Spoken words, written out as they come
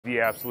the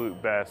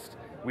absolute best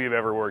we've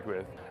ever worked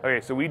with. Okay,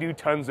 so we do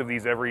tons of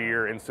these every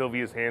year, and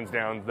Sylvie is hands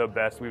down the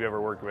best we've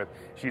ever worked with.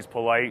 She's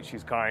polite,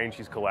 she's kind,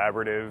 she's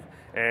collaborative,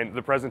 and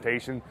the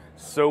presentation,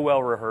 so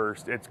well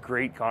rehearsed. It's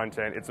great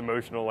content, it's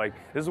emotional. Like,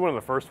 this is one of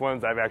the first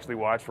ones I've actually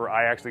watched where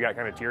I actually got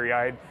kind of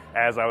teary-eyed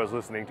as I was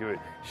listening to it.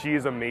 She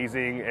is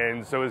amazing,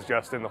 and so is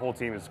Justin. The whole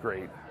team is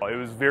great. It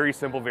was very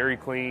simple, very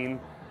clean,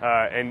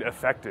 and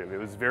effective. It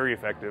was very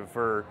effective.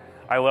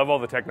 I love all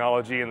the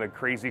technology and the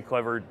crazy,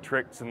 clever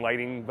tricks and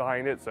lighting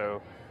behind it,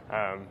 so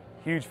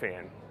huge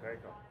fan. Very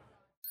cool.